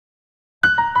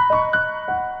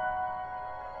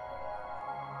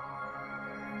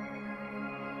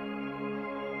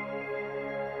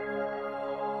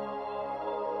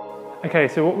Okay,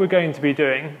 so what we're going to be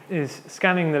doing is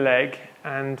scanning the leg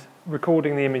and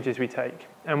recording the images we take.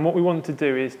 And what we want to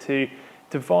do is to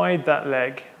divide that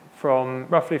leg from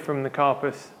roughly from the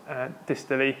carpus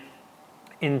distally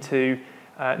into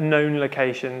known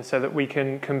locations so that we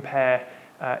can compare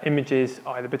images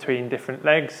either between different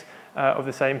legs of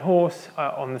the same horse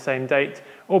on the same date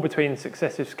or between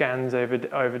successive scans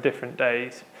over different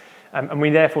days. And we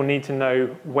therefore need to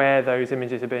know where those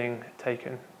images are being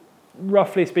taken.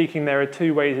 Roughly speaking, there are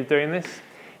two ways of doing this.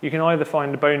 You can either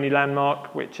find a bony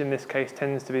landmark, which in this case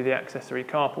tends to be the accessory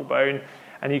carpal bone,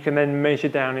 and you can then measure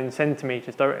down in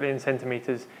centimetres, directly in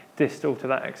centimetres, distal to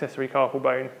that accessory carpal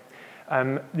bone.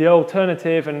 The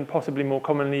alternative and possibly more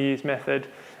commonly used method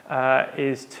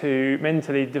is to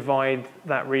mentally divide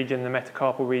that region, the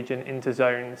metacarpal region, into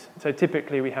zones. So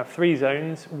typically we have 3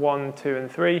 zones, 1, 2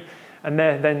 and 3, and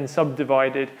they're then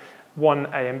subdivided 1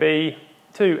 A and B,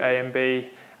 2 A and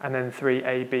B, and then 3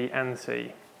 A, B and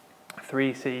C.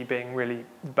 3C being really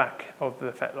the back of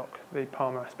the fetlock, the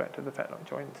palmar aspect of the fetlock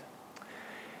joint.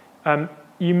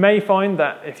 You may find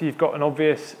that if you've got an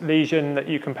obvious lesion that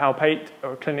you can palpate,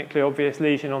 or a clinically obvious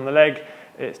lesion on the leg,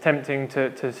 it's tempting to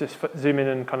just zoom in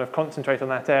and kind of concentrate on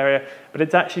that area, but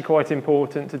it's actually quite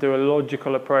important to do a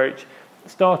logical approach.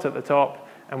 Start at the top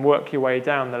and work your way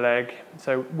down the leg,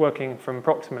 so working from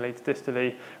proximally to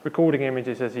distally, recording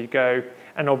images as you go,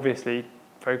 and obviously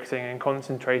focusing and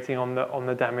concentrating on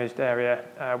the damaged area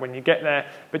when you get there,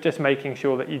 but just making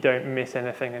sure that you don't miss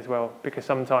anything as well, because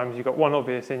sometimes you've got one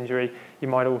obvious injury, you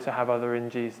might also have other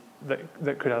injuries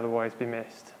that could otherwise be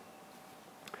missed.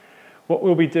 What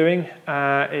we'll be doing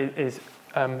is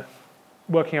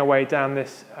working our way down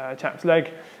this chap's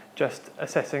leg, just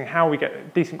assessing how we get a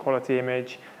decent quality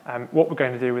image, what we're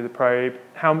going to do with the probe,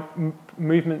 how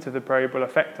movements of the probe will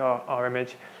affect our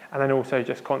image, and then also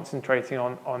just concentrating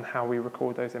on how we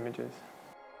record those images.